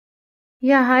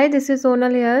Yeah, hi, this is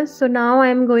Sonal here. So now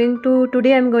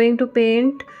today I'm going to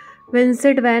paint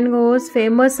Vincent van Gogh's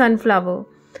famous sunflower.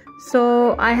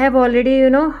 So I have already,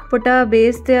 put a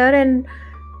base there, and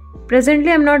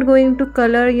presently I'm not going to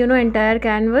color, entire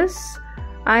canvas.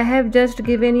 I have just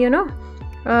given,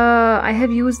 I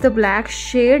have used the black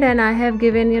shade, and I have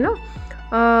given,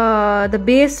 the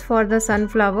base for the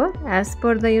sunflower as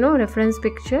per the, reference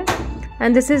picture.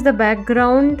 And this is the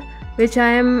background which I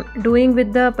am doing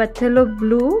with the phthalo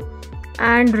blue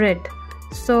and red.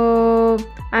 So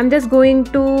I'm just going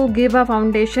to give a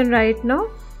foundation right now,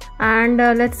 and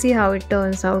let's see how it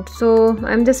turns out. So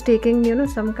I'm just taking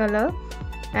some color,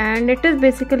 and it is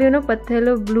basically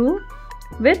phthalo blue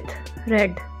with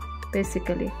red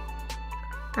basically,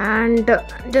 and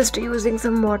just using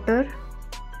some water.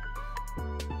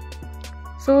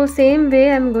 So same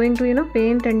way I'm going to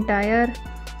paint entire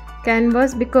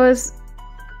canvas, because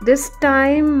this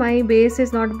time my base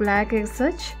is not black as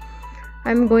such.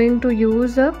 I'm going to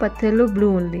use a phthalo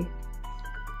blue only.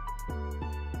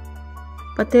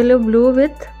 Phthalo blue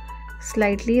with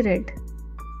slightly red.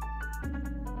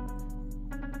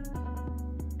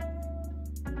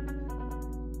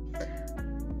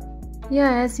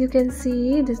 Yeah, as you can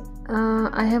see, this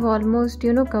I have almost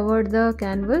covered the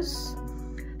canvas,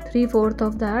 3/4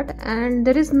 of that, and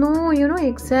there is no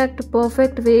exact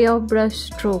perfect way of brush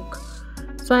stroke.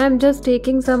 So I am just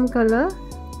taking some color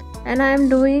and I am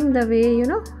doing the way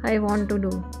I want to do.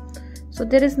 So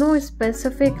there is no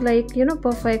specific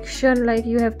perfection like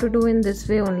you have to do in this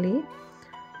way only.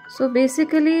 So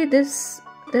basically this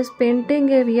painting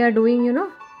we are doing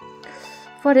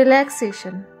for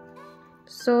relaxation.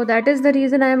 So that is the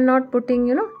reason I am not putting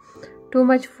too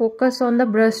much focus on the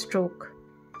brush stroke.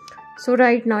 So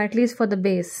right now, at least for the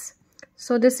base.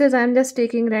 So this is, I am just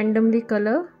taking randomly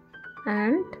color,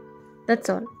 and that's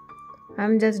all.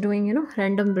 I'm just doing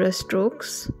random brush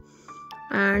strokes,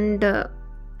 and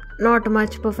not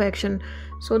much perfection.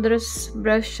 So there is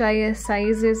brush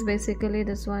size is basically,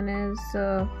 this one is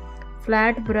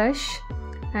flat brush,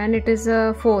 and it is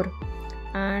a 4,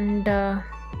 and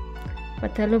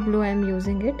phthalo blue I am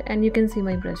using it, and you can see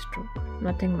my brush stroke,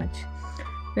 nothing much.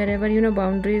 Wherever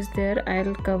boundary is there,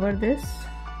 I'll cover this,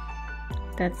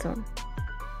 that's all.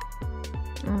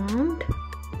 And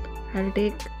I'll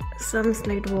take some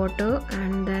slight water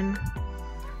and then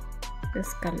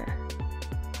this color.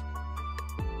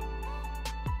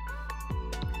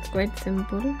 It's quite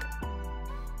simple,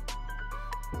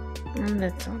 and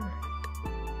that's all.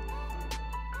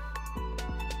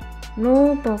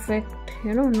 No perfect,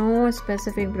 no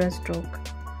specific brush stroke.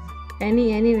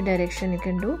 Any direction you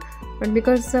can do, but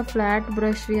because it's a flat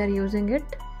brush we are using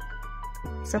it,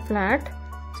 it's a flat,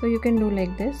 so you can do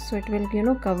like this, so it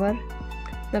will cover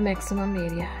the maximum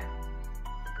area.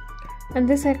 And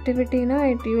this activity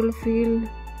you will feel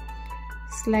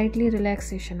slightly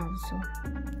relaxation also.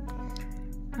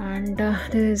 And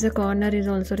there is a corner is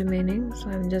also remaining, so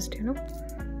I'm just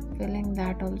filling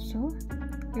that also.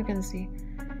 You can see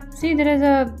there is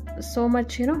a so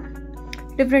much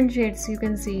different shades you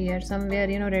can see here. Somewhere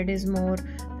red is more,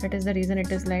 that is the reason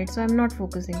it is light, so I'm not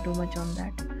focusing too much on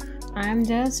that. I am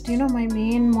just my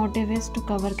main motive is to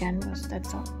cover canvas,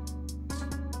 that's all.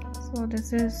 So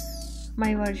this is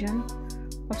my version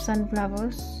of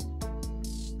sunflowers,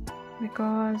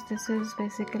 because this is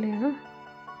basically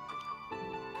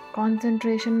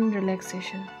concentration and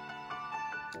relaxation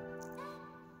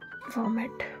format.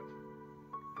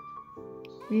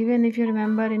 Even if you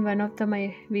remember in one of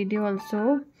my video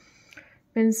also,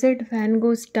 Vincent van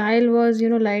Gogh's style was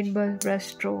light brush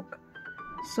stroke,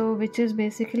 so which is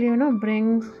basically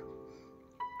brings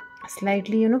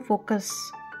slightly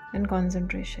focus and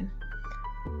concentration.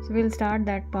 So we'll start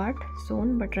that part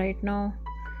soon, but right now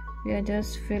we are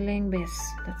just filling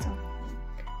base, that's all.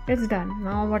 It's done.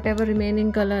 Now whatever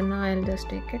remaining color now I'll just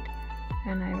take it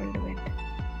and I will do it.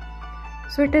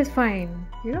 So it is fine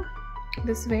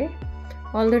this way,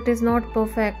 although it is not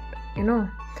perfect,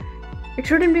 it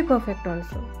shouldn't be perfect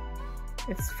also,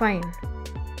 it's fine,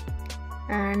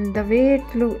 and the way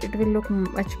it will look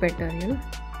much better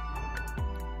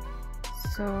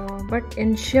So but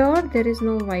ensure there is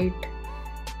no white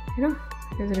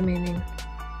is remaining.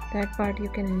 That part you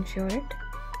can ensure it,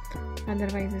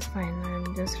 otherwise it's fine.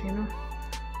 I'll just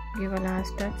give a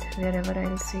last touch wherever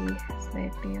I'll see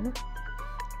slightly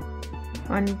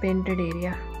unpainted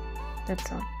area,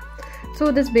 that's all.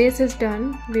 So this base is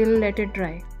done, we'll let it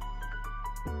dry.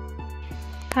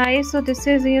 Hi, so this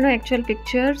is actual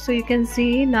picture. So you can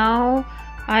see now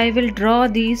I will draw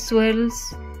these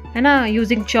swirls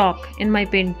using chalk in my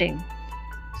painting.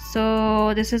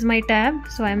 So this is my tab,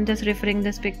 so I'm just referring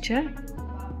this picture.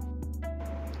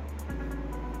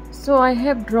 So I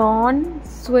have drawn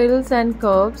swirls and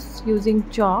curves using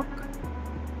chalk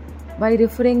by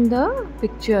referring the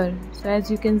picture. So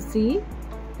as you can see,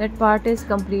 that part is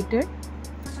completed.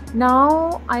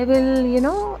 Now I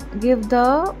will give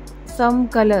the some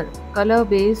color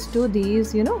base to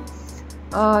these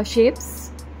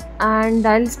shapes, and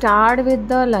I'll start with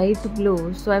the light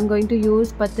blue. So I'm going to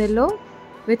use Pathello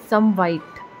with some white,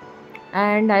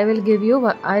 and I'll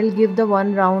give the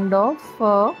one round of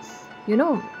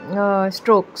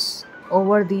strokes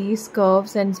over these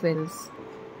curves and swirls.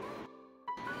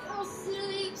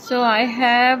 So I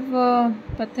have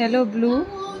Pathello blue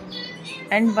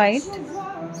and white.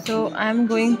 So I'm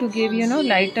going to give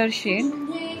lighter shade,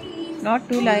 not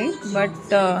too light but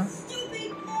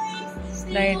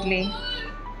slightly.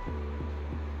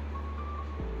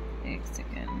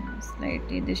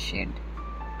 Slightly this shade.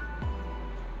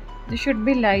 This should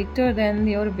be lighter than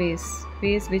your base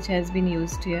which has been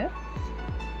used here,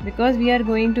 because we are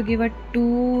going to give a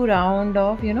 2 round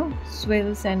of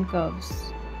swirls and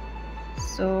curves.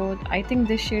 So I think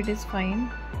this shade is fine.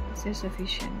 This is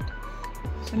sufficient.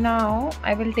 So now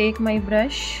I will take my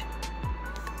brush.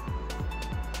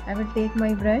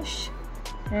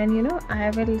 And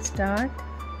I will start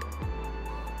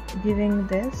giving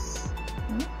this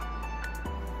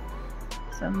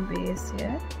some base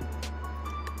here,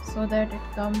 so that it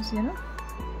comes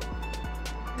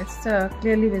it's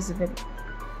clearly visible.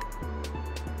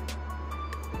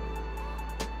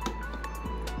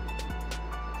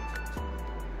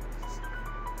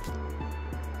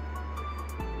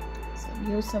 So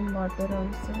use some water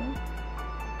also,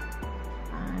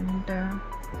 and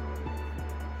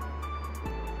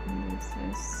this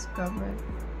is covered.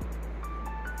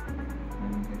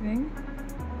 I'm giving.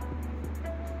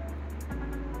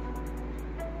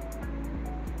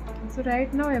 So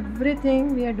right now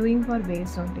everything we are doing for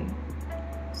base only.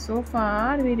 So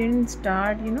far we didn't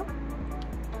start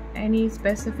any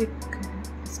specific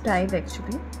style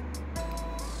actually.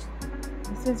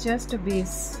 This is just a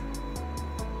base.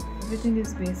 Everything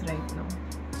is base right now.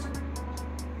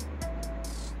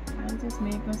 I'll just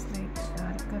make a slightly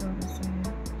darker also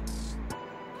here.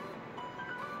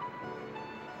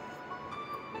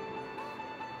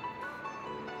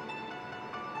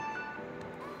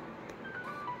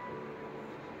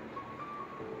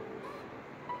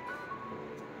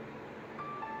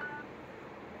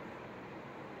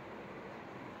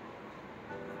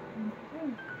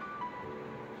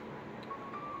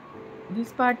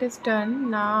 This part is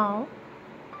done. Now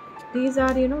these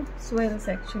are swirls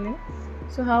actually.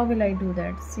 So how will I do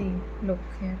that? See, look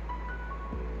here.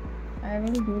 I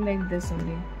will do like this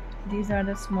only. These are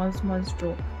the small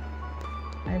stroke.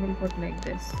 I will put like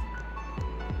this.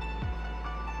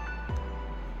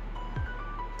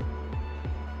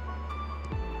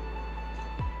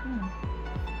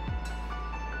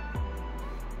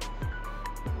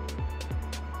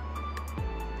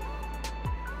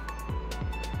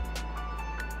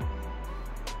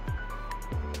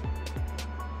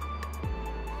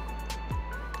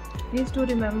 Please do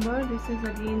remember, this is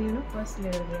again first layer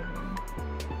again.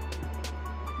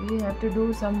 We have to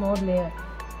do some more layer,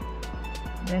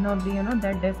 then only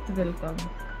that depth will come.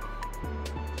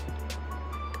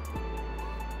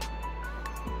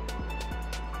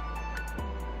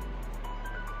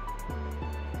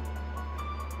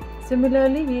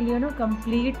 Similarly we'll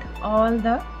complete all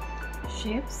the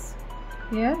shapes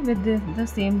here with the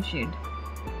same shade.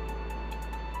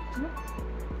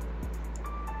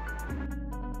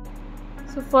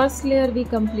 So first layer we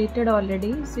completed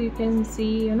already. So you can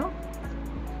see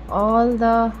all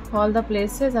the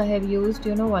places I have used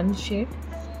one shade.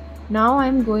 Now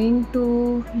I'm going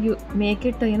to make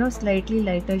it slightly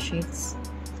lighter shades.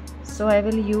 So I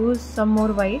will use some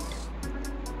more white,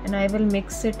 and I will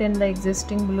mix it in the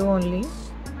existing blue only.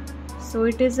 So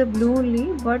it is a blue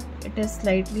only, but it is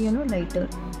slightly lighter,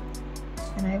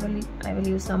 and I will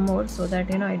use some more so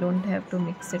that I don't have to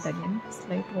mix it again.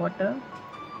 Slight water.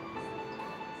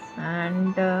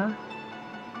 And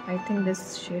I think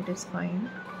this shade is fine.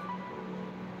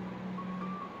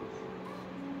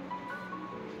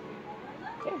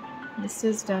 Okay, this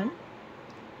is done.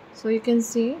 So you can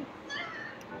see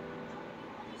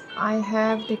I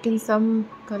have taken some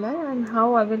color, and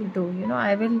how I will do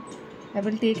I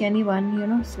will take any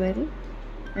one swirl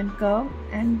and curve,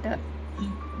 and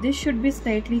this should be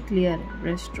slightly clear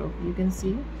brush stroke. You can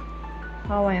see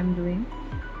how I am doing.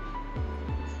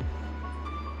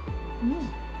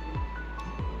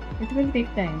 It will take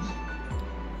time.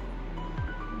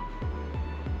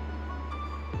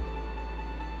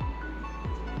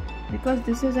 Because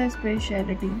this is a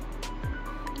speciality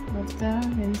of the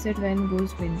Vincent van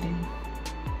Gogh's painting.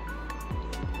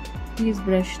 these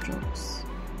brush strokes.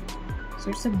 So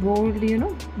it's a bold,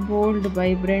 bold,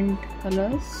 vibrant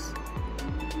colors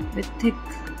with thick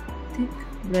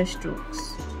brush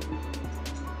strokes.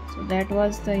 So that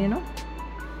was the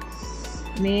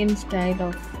main style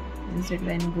of Vincent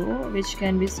van Gogh, which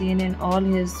can be seen in all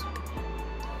his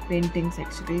paintings.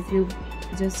 Actually, if you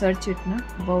just search it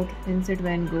about Vincent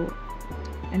van Gogh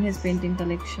and his painting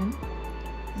collection,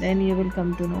 then you will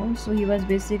come to know. So he was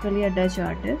basically a Dutch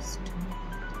artist,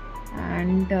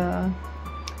 and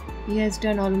he has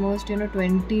done almost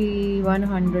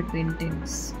 2100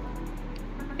 paintings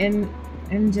in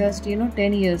just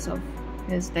 10 years of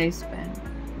his lifespan.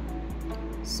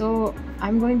 So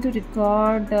I'm going to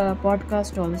record a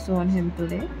podcast also on him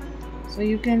today, so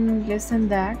you can listen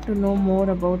that to know more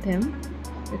about him,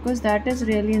 because that is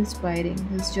really inspiring.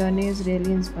 His journey is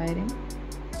really inspiring,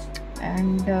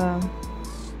 and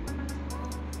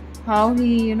how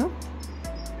he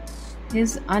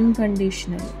his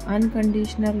unconditional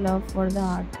love for the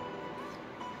art.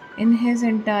 In his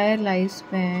entire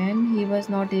lifespan, he was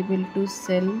not able to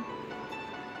sell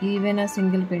even a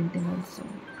single painting also.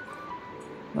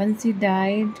 Once he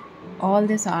died, all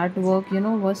this artwork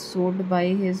was sold by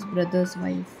his brother's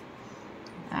wife,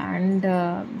 and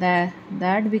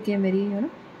that became very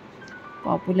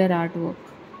popular artwork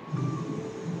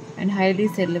and highly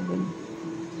sellable.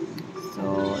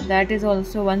 So that is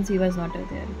also once he was not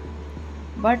there.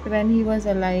 But when he was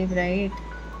alive, right,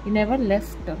 he never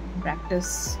left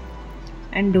practice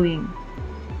and doing,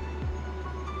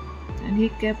 and he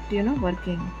kept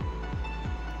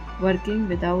working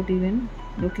without even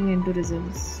looking into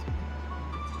results.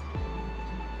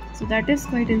 So that is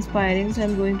quite inspiring. So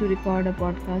I'm going to record a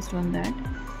podcast on that.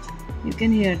 You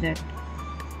can hear that.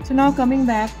 So now coming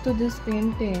back to this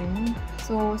painting,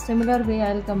 so similar way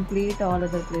I'll complete all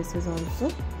other places also,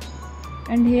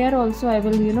 and here also I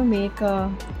will make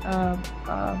a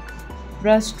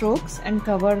brush strokes and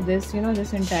cover this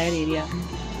this entire area.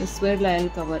 This swirl I'll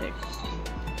cover it.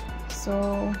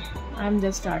 So I'm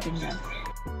just starting that.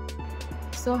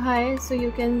 So hi, so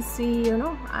you can see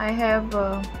I have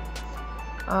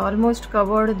almost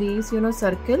covered these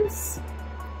circles,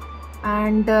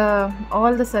 and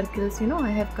all the circles I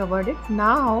have covered it.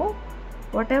 Now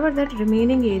whatever that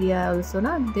remaining area also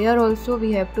there also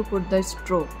we have to put the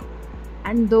stroke,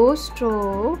 and those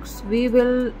strokes we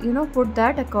will put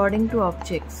that according to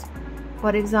objects.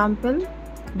 For example,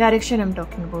 direction I'm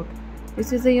talking about.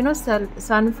 This is a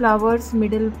sunflower's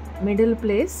middle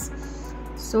place.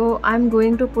 So I'm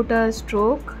going to put a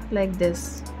stroke like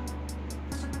this.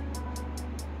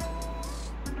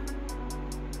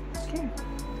 Okay.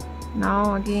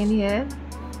 Now again here.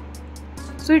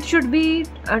 So it should be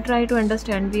try to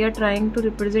understand. We are trying to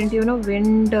represent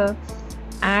wind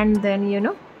and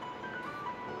then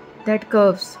that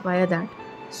curves via that.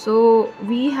 So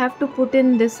we have to put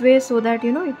in this way so that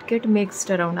it get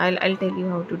mixed around. I'll tell you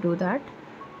how to do that.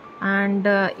 And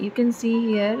you can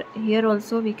see here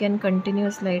also we can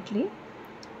continue slightly,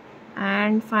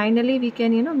 and finally we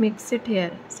can mix it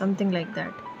here, something like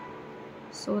that,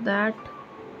 so that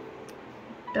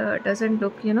it doesn't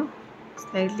look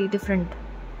slightly different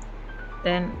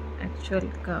than actual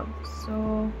curve.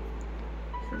 So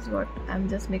this is what I'm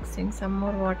just mixing some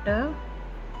more water,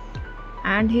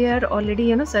 and here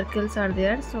already circles are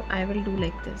there, so I will do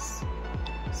like this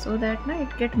so that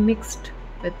it get mixed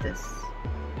with this,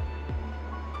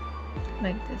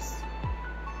 like this.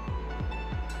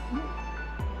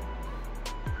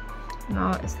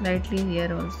 Now slightly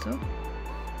here also,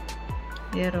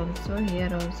 here also, here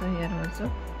also, here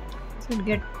also, so it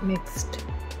get mixed.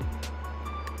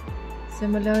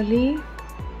 Similarly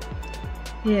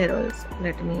here also,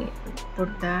 let me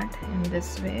put that in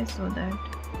this way so that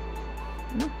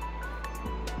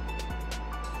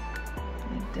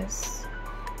like this,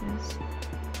 this.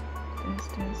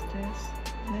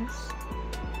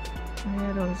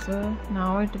 Here also,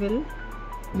 now it will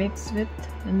mix with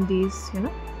in these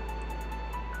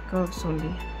curves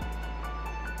only.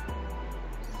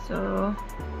 So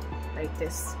like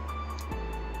this.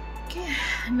 Okay,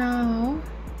 now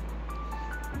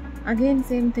again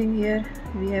same thing here,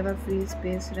 we have a free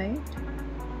space, right?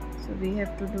 So we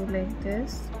have to do like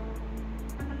this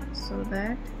so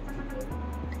that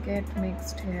it get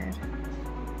mixed here.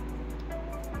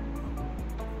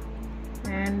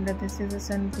 And this is a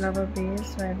sunflower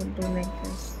base, so I will do like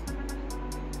this.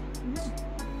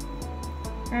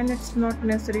 And it's not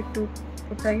necessary to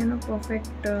put a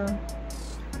perfect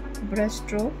brush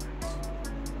stroke.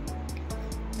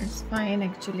 It's fine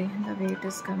actually the way it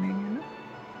is coming.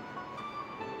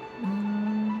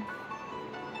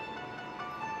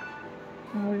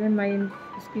 Now even my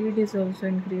speed is also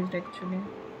increased actually.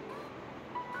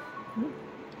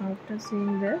 After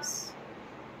seeing this,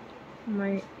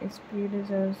 my speed is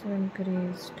also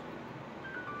increased.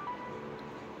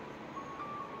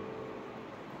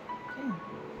 Okay.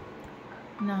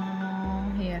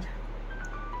 Now here.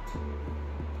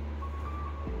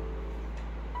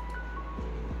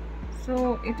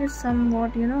 So it is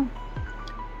somewhat,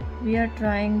 we are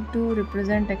trying to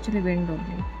represent actually wind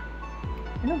only.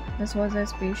 This was a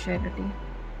spatiality.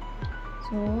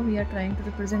 So we are trying to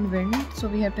represent wind. So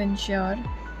we have to ensure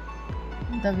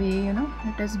the way,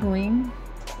 it is going,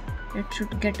 it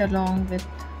should get along with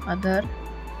other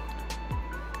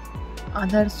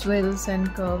swells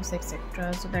and curves,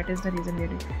 etc. So that is the reason we are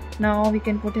doing. Now we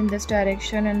can put in this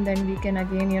direction, and then we can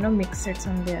again, mix it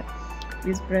somewhere.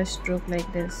 This brush stroke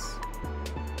like this.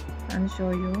 And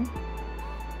show you.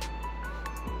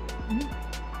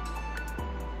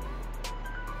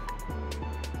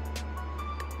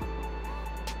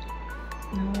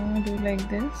 Now do like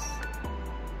this,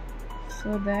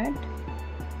 so that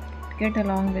get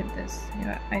along with this.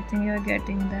 I think you are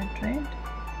getting that, right?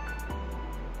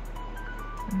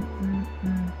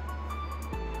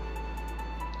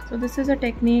 So this is a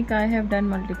technique I have done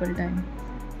multiple times.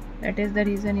 That is the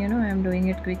reason, I am doing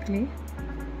it quickly.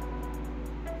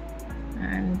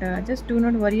 And just do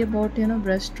not worry about,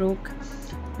 brush stroke,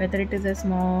 whether it is a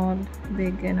small,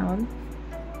 big and all.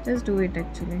 Just do it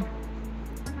actually.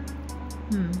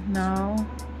 Now,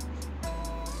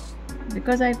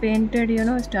 because I painted,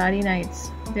 starry nights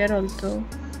there also,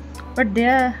 but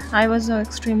there I was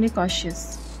extremely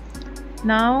cautious.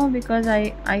 Now, because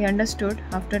I understood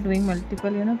after doing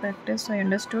multiple, practice, I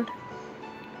understood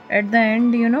at the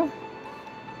end,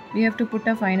 we have to put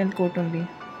a final coat only.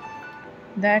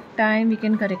 That time we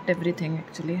can correct everything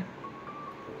actually.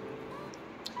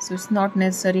 So it's not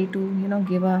necessary to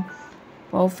give a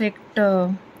perfect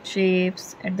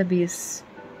shapes at the base.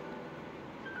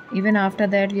 Even after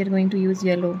that we are going to use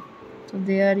yellow, so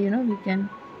there we can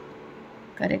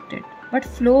correct it, but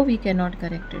flow we cannot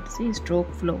correct it. See,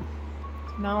 stroke flow.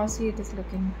 Now see, it is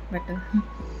looking better.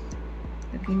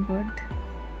 Looking good.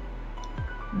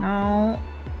 Now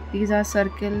these are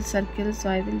circles, so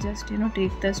I will just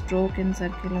take the stroke in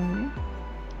circle only,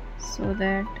 so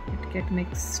that it get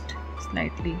mixed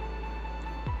slightly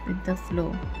with the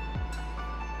flow.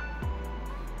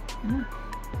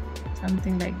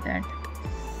 Something like that.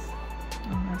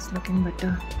 Oh, it's looking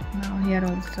better. Now here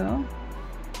also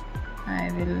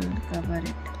I will cover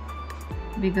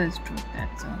it. Bigger stroke,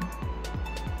 that's all.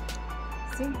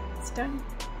 See, it's done.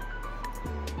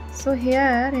 So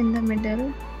here in the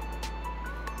middle,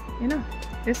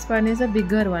 this one is a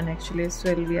bigger one actually.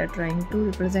 So we are trying to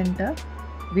represent a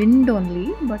wind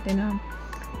only, but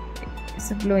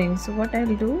it's a blowing. So what I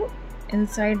will do,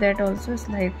 inside that also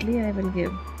slightly I will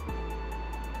give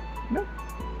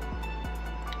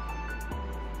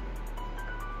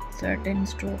certain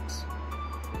strokes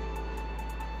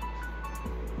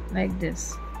like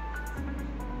this.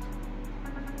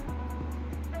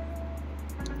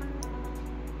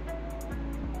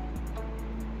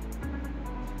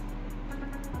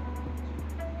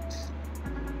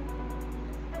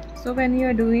 So when you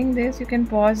are doing this, you can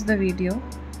pause the video,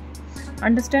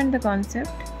 understand the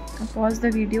concept, pause the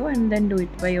video and then do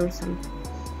it by yourself.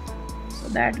 So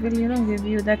that will give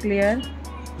you the clear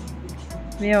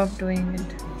way of doing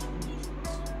it.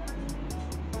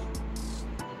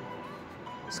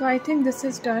 So I think this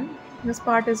is done. This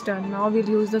part is done. Now we'll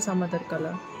use some other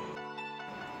color.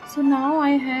 So now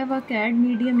I have a CAD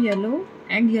medium yellow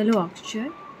and yellow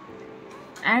oxide,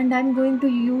 and I'm going to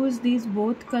use these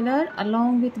both color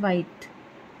along with white.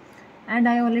 And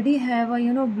I already have a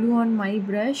blue on my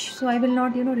brush, so I will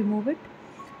not remove it,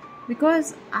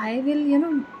 because I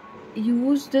will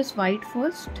use this white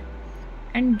first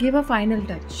and give a final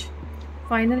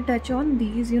touch on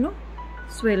these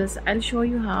swirls. I'll show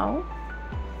you how.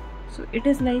 So it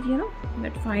is like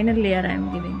that final layer I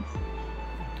am giving.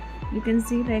 You can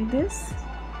see like this.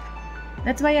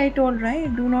 That's why I told,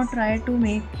 right, do not try to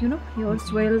make your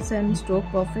swirls and stroke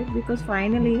perfect, because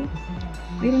finally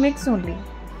we'll mix only,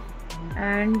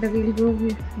 and we'll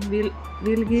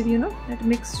give that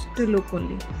mixed look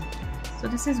only. So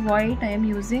this is white I am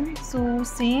using. So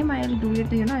same I'll do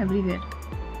it everywhere.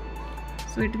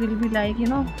 So it will be like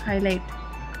highlight,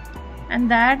 and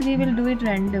that we will do it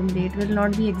randomly. It will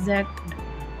not be exact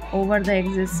over the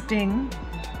existing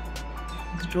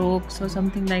strokes or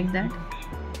something like that.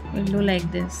 We'll do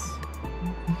like this.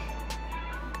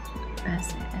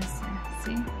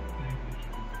 See?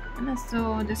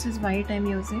 So this is white I'm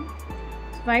using.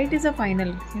 So white is a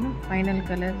final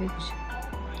color, which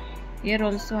here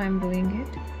also I'm doing it.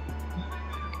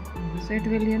 So it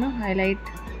will highlight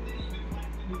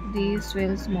these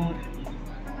swirls more.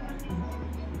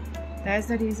 That's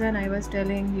the reason I was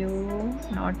telling you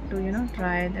not to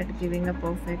try that giving a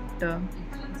perfect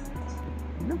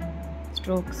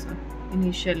strokes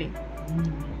initially,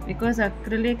 because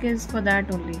acrylic is for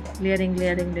that only, layering.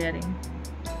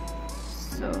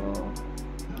 So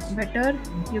better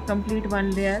you complete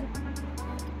one layer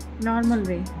normal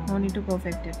way, no need to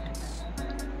perfect it.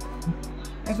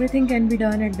 Everything can be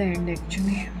done at the end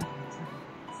actually.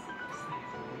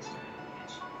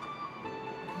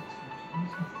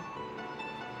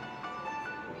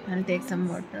 I'll take some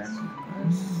water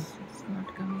because it's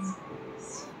not coming.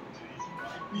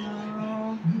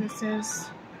 Now this is,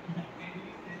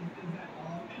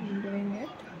 I'm doing it.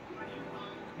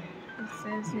 It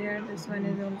says here this one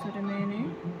is also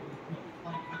remaining.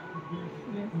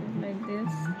 This is like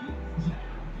this.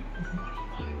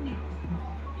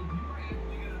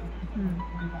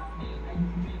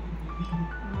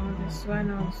 Now this one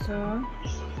also.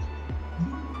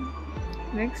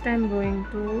 Next I'm going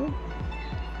to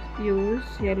use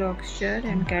yellow oxide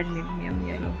and cadmium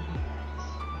yellow,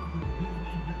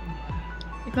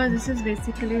 because this is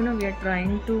basically we are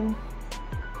trying to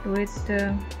do it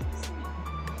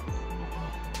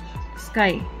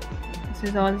sky. This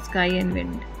is all sky and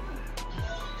wind.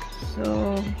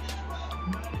 So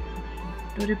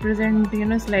to represent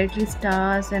slightly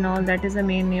stars and all, that is the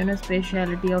main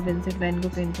speciality of Vincent van Gogh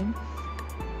painting.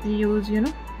 We use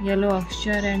yellow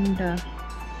oxide and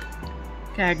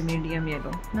cadmium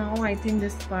yellow. Now I think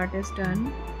this part is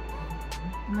done.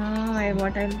 Now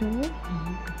what I'll do,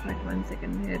 but 1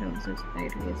 second, here also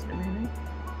slightly is remaining.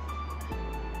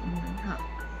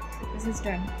 This is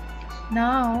done.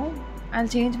 Now I'll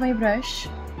change my brush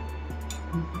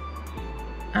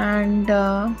and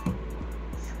I'll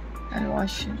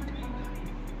wash it.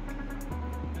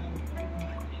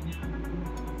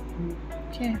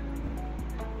 Okay,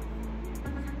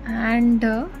 and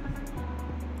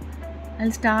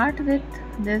I'll start with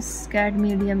this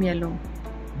cadmium yellow,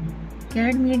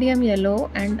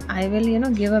 and I will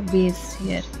give a base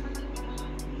here,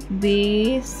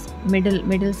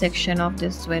 middle section of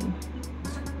this swirl.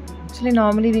 Actually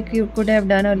normally we could have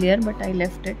done earlier, but I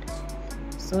left it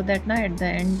so that now at the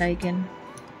end I can,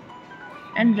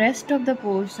 and rest of the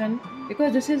portion,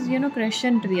 because this is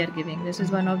crescent we are giving, this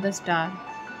is one of the star,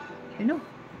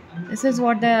 this is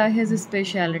what his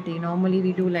speciality, normally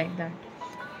we do like that.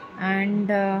 And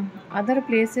other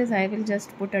places I will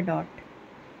just put a dot.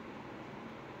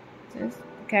 This is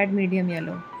cadmium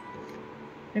yellow.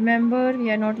 Remember, we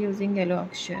are not using yellow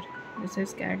oxide. This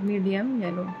is cadmium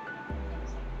yellow.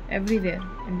 Everywhere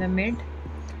in the mid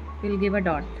we'll give a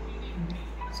dot.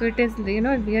 So it is we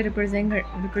are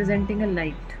representing a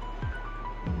light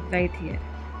here.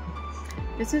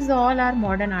 This is all our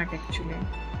modern art actually.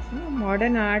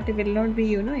 Modern art will not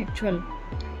be actual.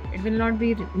 It will not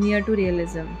be near to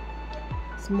realism.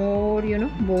 It's more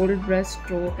bold brush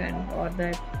stroke or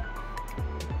that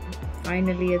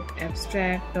finally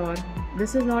abstract, or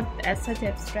this is not as such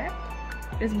abstract.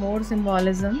 It is more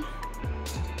symbolism.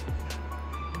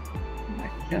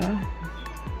 But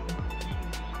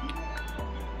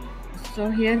so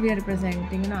here we are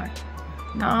representing an art.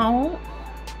 Now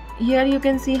here you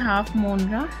can see half moon.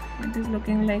 It is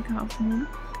looking like half moon.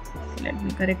 Let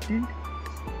me correct it.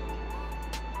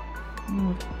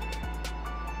 More.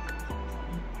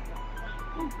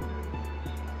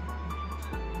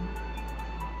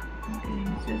 Okay,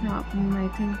 this is half moon. I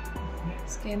think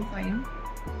this came fine.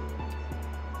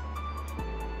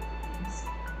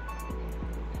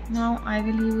 Now I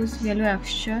will use yellow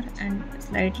oxide and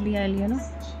slightly I'll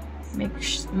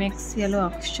mix yellow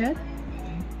oxide,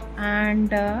 and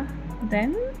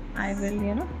then I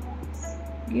will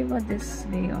give this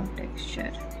way of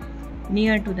texture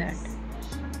near to that.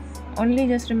 Only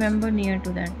just remember near to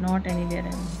that, not anywhere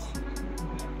else.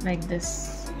 Like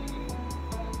this.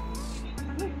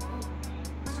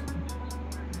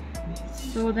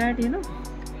 So that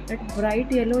that bright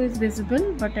yellow is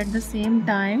visible, but at the same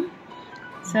time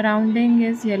surrounding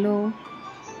is yellow,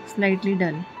 slightly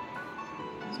dull.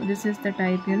 So this is the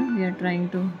type we are trying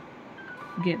to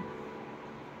give.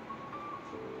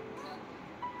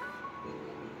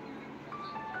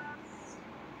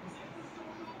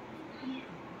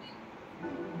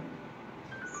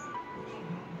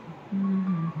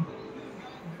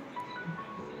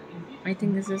 I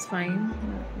think this is fine.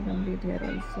 Complete here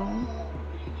also.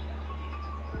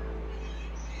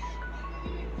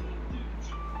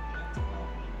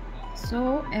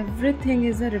 So everything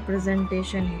is a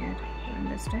representation here. You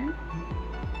understand?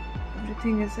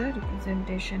 Everything is a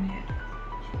representation here.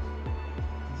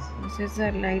 This is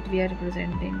a light we are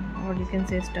representing, or you can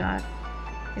say star.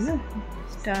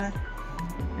 star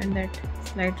and that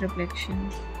slight reflection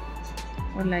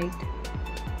or light.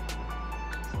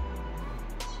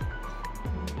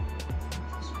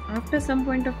 After some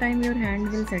point of time your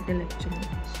hand will settle actually.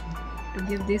 To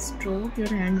give this stroke, your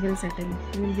hand will settle.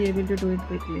 You will be able to do it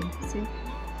quickly. See,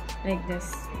 like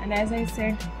this. And as I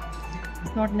said,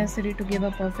 it's not necessary to give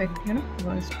a perfect,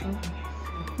 verse stroke.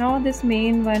 Now this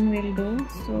main one will do.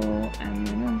 So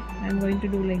I'm going to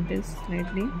do like this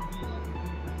slightly.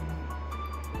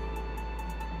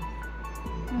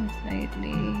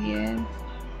 Slightly here.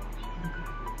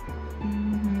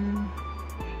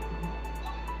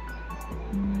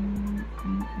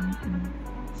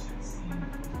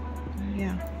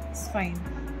 Yeah, it's fine.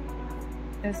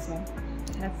 That's all.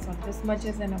 This much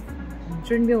is enough.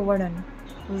 Shouldn't be overdone.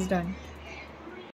 It's done.